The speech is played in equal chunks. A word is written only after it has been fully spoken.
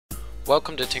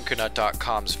Welcome to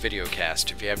Tinkernut.com's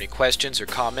videocast. If you have any questions or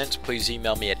comments, please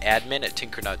email me at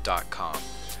admin@tinkernut.com.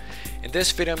 In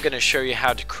this video I'm going to show you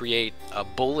how to create a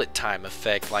bullet time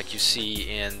effect like you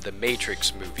see in the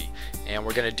Matrix movie. And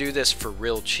we're going to do this for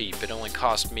real cheap. It only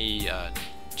cost me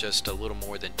just a little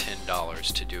more than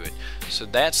 $10 to do it. So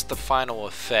that's the final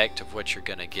effect of what you're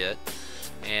going to get.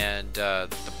 And the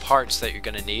parts that you're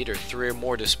going to need are 3 or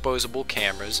more disposable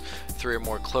cameras, 3 or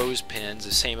more clothespins,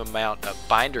 the same amount of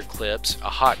binder clips, a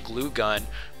hot glue gun,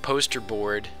 poster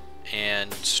board,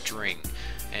 and string.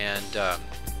 And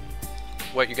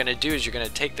what you're going to do is you're going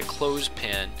to take the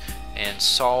clothespin and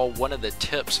saw one of the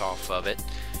tips off of it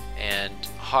and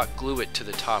hot glue it to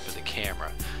the top of the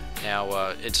camera.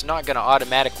 Now it's not going to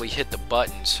automatically hit the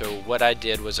button, so what I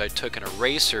did was I took an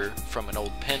eraser from an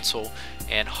old pencil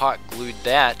and hot glued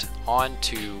that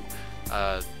onto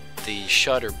the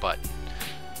shutter button.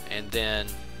 And then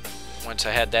once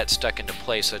I had that stuck into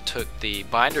place, I took the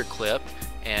binder clip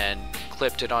and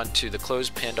clipped it onto the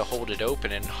clothespin to hold it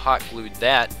open and hot glued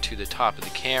that to the top of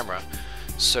the camera,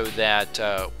 so that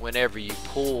whenever you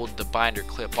pulled the binder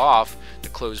clip off, the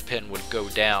clothespin would go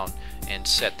down and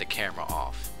set the camera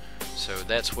off. So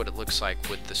that's what it looks like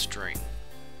with the string.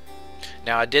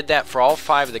 Now I did that for all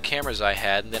 5 of the cameras I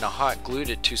had, and then I hot glued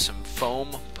it to some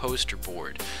foam poster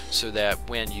board so that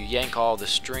when you yank all the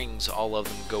strings, all of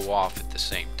them go off at the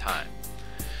same time.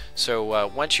 So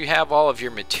once you have all of your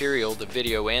material, the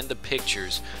video and the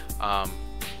pictures,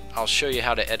 I'll show you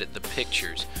how to edit the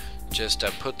pictures. Just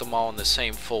put them all in the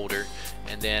same folder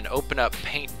and then open up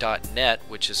paint.net,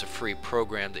 which is a free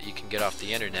program that you can get off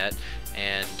the internet,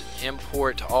 and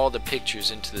import all the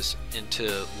pictures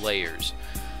into layers.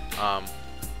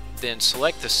 Then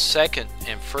select the second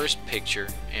and first picture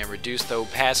and reduce the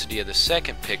opacity of the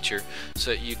second picture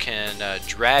so that you can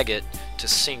drag it to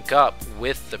sync up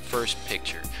with the first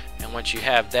picture. And once you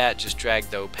have that, just drag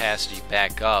the opacity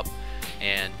back up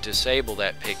and disable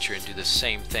that picture and do the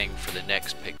same thing for the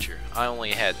next picture. I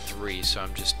only had 3, so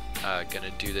I'm just going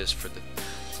to do this for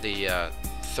the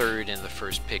third and the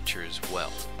first picture as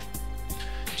well.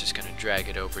 Just going to drag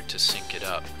it over to sync it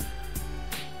up.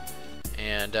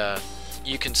 And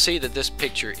you can see that this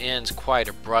picture ends quite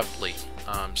abruptly.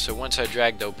 So once I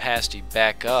drag the opacity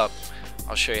back up,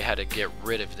 I'll show you how to get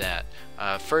rid of that.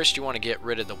 First you want to get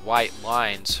rid of the white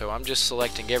lines, so I'm just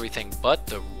selecting everything but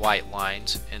the white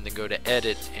lines, and then go to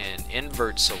edit and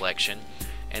invert selection,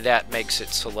 and that makes it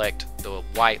select the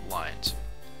white lines.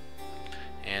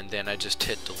 And then I just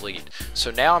hit delete.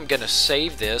 So now I'm going to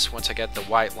save this once I got the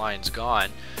white lines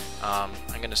gone. I'm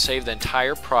going to save the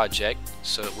entire project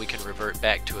so that we can revert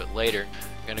back to it later.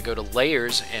 I'm going to go to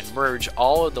layers and merge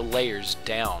all of the layers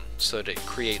down so that it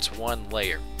creates one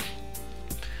layer.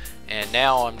 And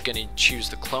now I'm going to choose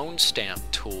the clone stamp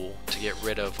tool to get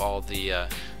rid of all the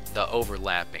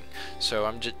overlapping.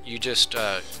 So you just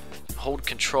hold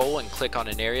control and click on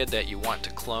an area that you want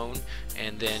to clone,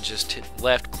 and then just hit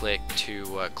left click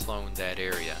to clone that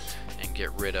area and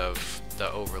get rid of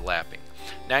the overlapping.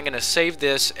 Now I'm going to save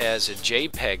this as a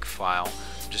JPEG file.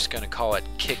 I'm just going to call it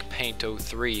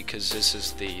KickPaint03 because this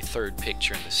is the 3rd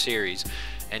picture in the series.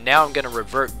 And now I'm going to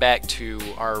revert back to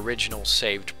our original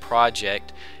saved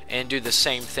project and do the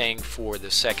same thing for the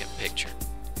second picture.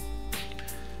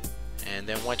 And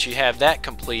then once you have that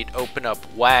complete, open up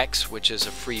Wax, which is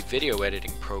a free video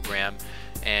editing program,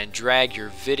 and drag your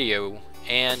video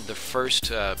and the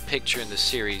first picture in the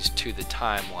series to the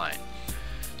timeline.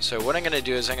 So what I'm going to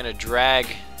do is I'm going to drag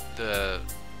the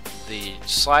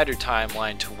slider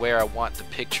timeline to where I want the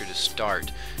picture to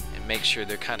start and make sure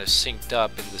they're kind of synced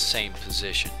up in the same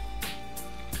position.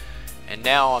 And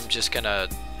now I'm just going to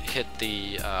hit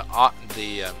the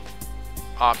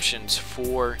options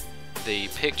for the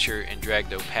picture and drag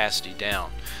the opacity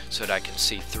down so that I can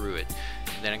see through it.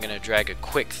 And then I'm going to drag a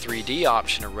quick 3D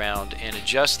option around and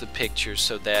adjust the picture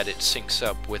so that it syncs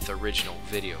up with the original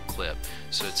video clip,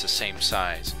 so it's the same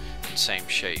size and same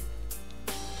shape.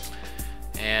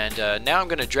 And now I'm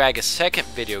going to drag a second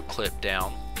video clip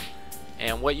down,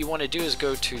 and what you want to do is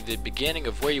go to the beginning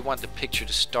of where you want the picture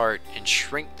to start and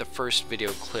shrink the first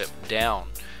video clip down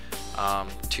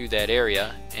to that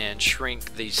area, and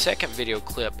shrink the second video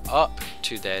clip up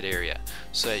to that area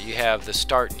so that you have the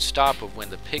start and stop of when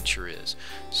the picture is.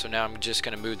 So now I'm just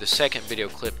going to move the second video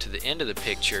clip to the end of the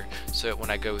picture so that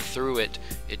when I go through it,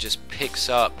 it just picks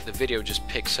up, the video just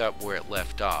picks up where it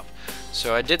left off.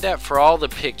 So I did that for all the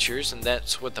pictures, and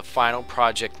that's what the final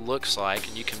project looks like,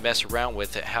 and you can mess around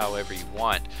with it however you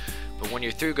want. But when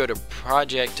you're through, go to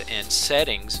Project and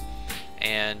Settings,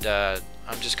 and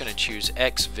I'm just going to choose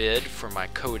Xvid for my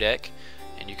codec,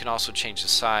 and you can also change the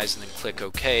size, and then click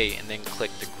OK, and then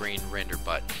click the green render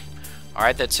button.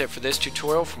 Alright, that's it for this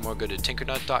tutorial. For more, go to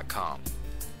tinkernut.com.